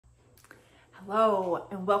Hello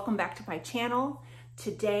and welcome back to my channel.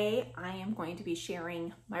 Today I am going to be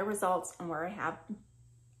sharing my results and where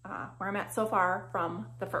I'm at so far from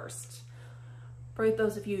the first. For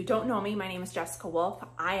those of you who don't know me, my name is Jessica Wolf.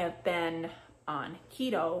 I have been on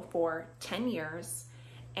keto for 10 years,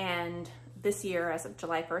 and this year, as of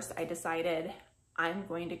July 1st, I decided I'm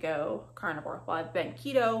going to go carnivore. Well, I've been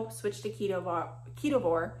keto, switched to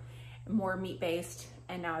ketovore, more meat-based,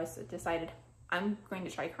 and now I decided I'm going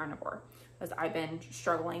to try carnivore because I've been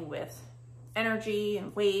struggling with energy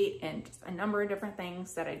and weight and just a number of different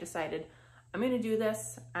things that I decided I'm going to do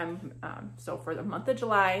this. So for the month of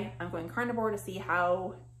July, I'm going carnivore to see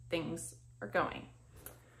how things are going.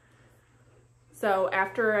 So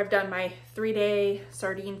after I've done my 3-day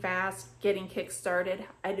sardine fast, getting kick started,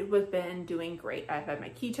 I've been doing great. I've had my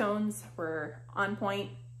ketones were on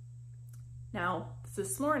point. Now,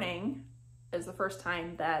 this morning is the first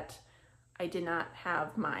time that I did not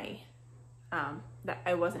have my, that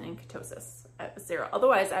I wasn't in ketosis at 0.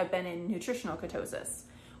 Otherwise, I've been in nutritional ketosis,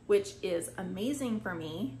 which is amazing for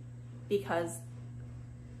me because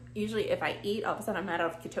usually if I eat, all of a sudden I'm out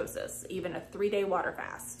of ketosis. Even a 3-day water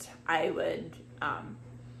fast, it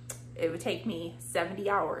would take me 70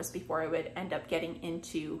 hours before I would end up getting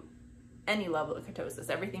into any level of ketosis.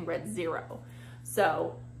 Everything read 0.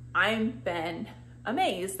 So I've been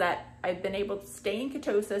amazed that I've been able to stay in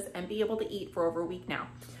ketosis and be able to eat for over a week now.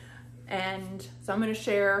 And so I'm going to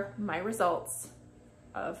share my results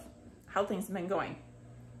of how things have been going.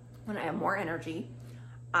 When I have more energy,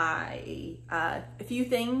 a few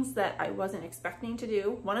things that I wasn't expecting to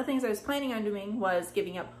do. One of the things I was planning on doing was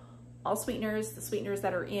giving up all sweeteners, the sweeteners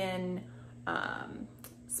that are in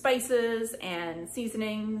spices and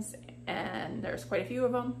seasonings, and there's quite a few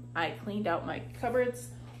of them. I cleaned out my cupboards.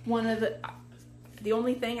 The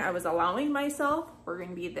only thing I was allowing myself were going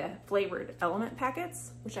to be the flavored element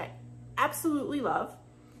packets, which I absolutely love.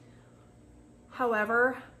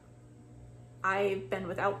 However, I've been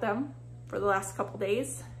without them for the last couple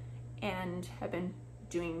days and have been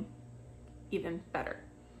doing even better.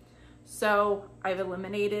 So I've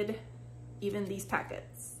eliminated even these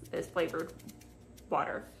packets as flavored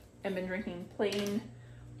water and been drinking plain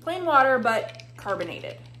water, but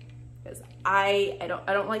carbonated. Because I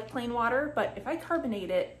don't like plain water, but if I carbonate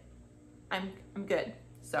it, I'm good.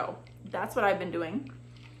 So that's what I've been doing.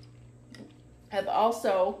 I've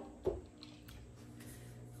also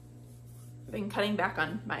been cutting back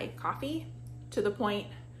on my coffee to the point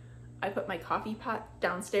I put my coffee pot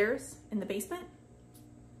downstairs in the basement.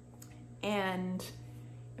 And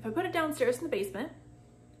if I put it downstairs in the basement,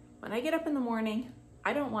 when I get up in the morning,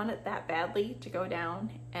 I don't want it that badly to go down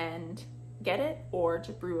and get it or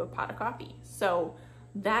to brew a pot of coffee. So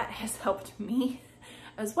that has helped me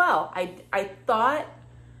as well. I thought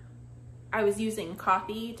I was using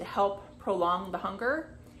coffee to help prolong the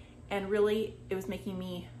hunger, and really it was making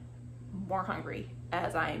me more hungry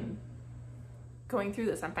as I'm going through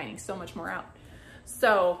this. I'm finding so much more out.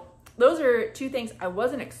 So those are two things I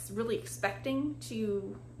wasn't really expecting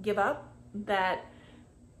to give up that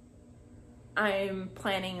I'm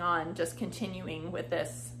planning on just continuing with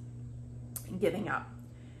this and giving up.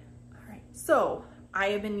 All right, so I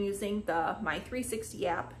have been using the My 360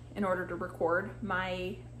 app in order to record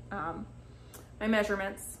my my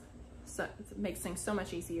measurements. So it makes things so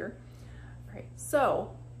much easier. All right,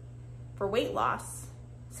 so for weight loss,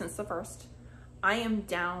 since the first, I am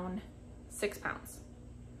down 6 pounds,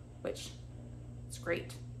 which is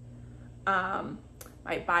great.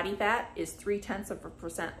 My body fat is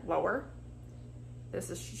 0.3% lower. This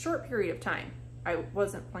is a short period of time. I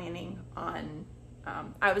wasn't planning on,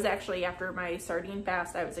 I was actually, after my sardine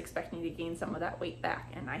fast, I was expecting to gain some of that weight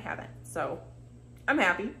back, and I haven't. So I'm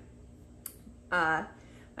happy.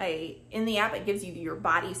 In the app, it gives you your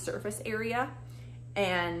body surface area,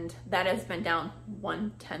 and that has been down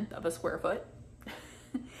 1/10 of a square foot.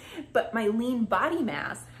 But my lean body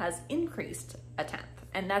mass has increased 1/10,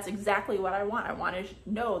 and that's exactly what I want. I want to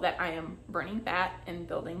know that I am burning fat and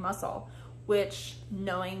building muscle, which,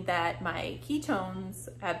 knowing that my ketones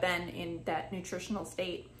have been in that nutritional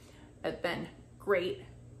state, have been great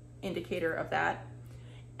indicator of that.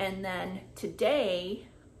 And then today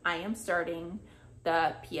I am starting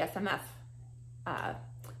the PSMF.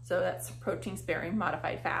 So that's protein sparing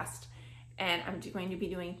modified fast. And I'm going to be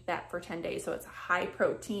doing that for 10 days. So it's high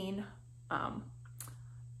protein,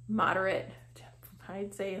 moderate,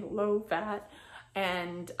 I'd say low fat,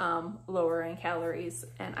 and lower in calories.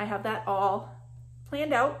 And I have that all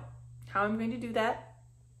planned out, how I'm going to do that.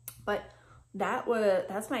 But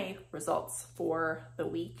that's my results for the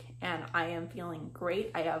week, and I am feeling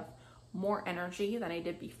great. I have more energy than I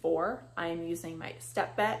did before. I am using my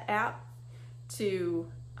StepBet app to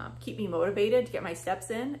keep me motivated to get my steps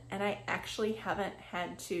in, and I actually haven't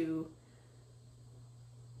had to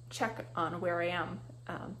check on where I am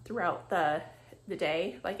throughout the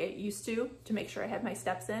day like I used to make sure I had my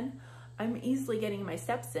steps in. I'm easily getting my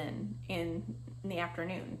steps in the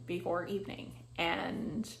afternoon before evening,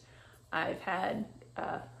 and I've had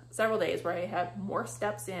several days where I have more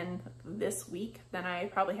steps in this week than I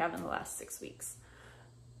probably have in the last 6 weeks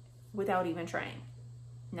without even trying.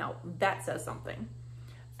 Now that says something.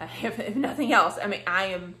 If nothing else, I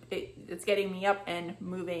mean, it's getting me up and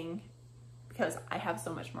moving because I have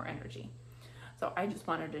so much more energy. So I just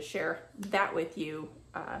wanted to share that with you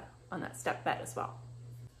on that step bet as well.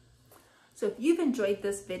 So if you've enjoyed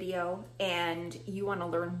this video and you want to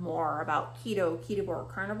learn more about keto, ketovore,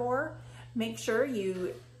 carnivore, make sure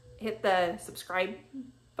you hit the subscribe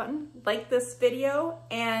button, like this video,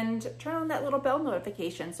 and turn on that little bell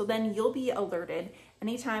notification so then you'll be alerted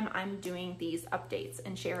anytime I'm doing these updates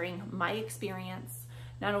and sharing my experience,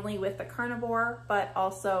 not only with the carnivore, but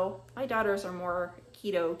also my daughters are more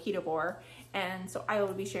keto, ketovore, and so I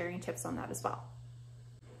will be sharing tips on that as well.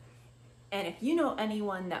 And if you know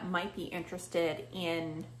anyone that might be interested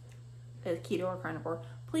in the keto or carnivore,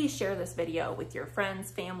 please share this video with your friends,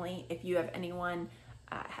 family. If you have anyone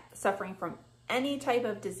suffering from any type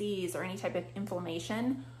of disease or any type of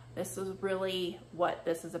inflammation, this is really what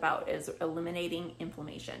this is about, is eliminating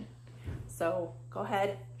inflammation. So go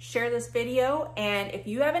ahead, share this video, and if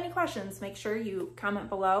you have any questions, make sure you comment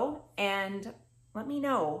below and let me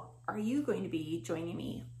know, are you going to be joining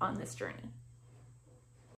me on this journey?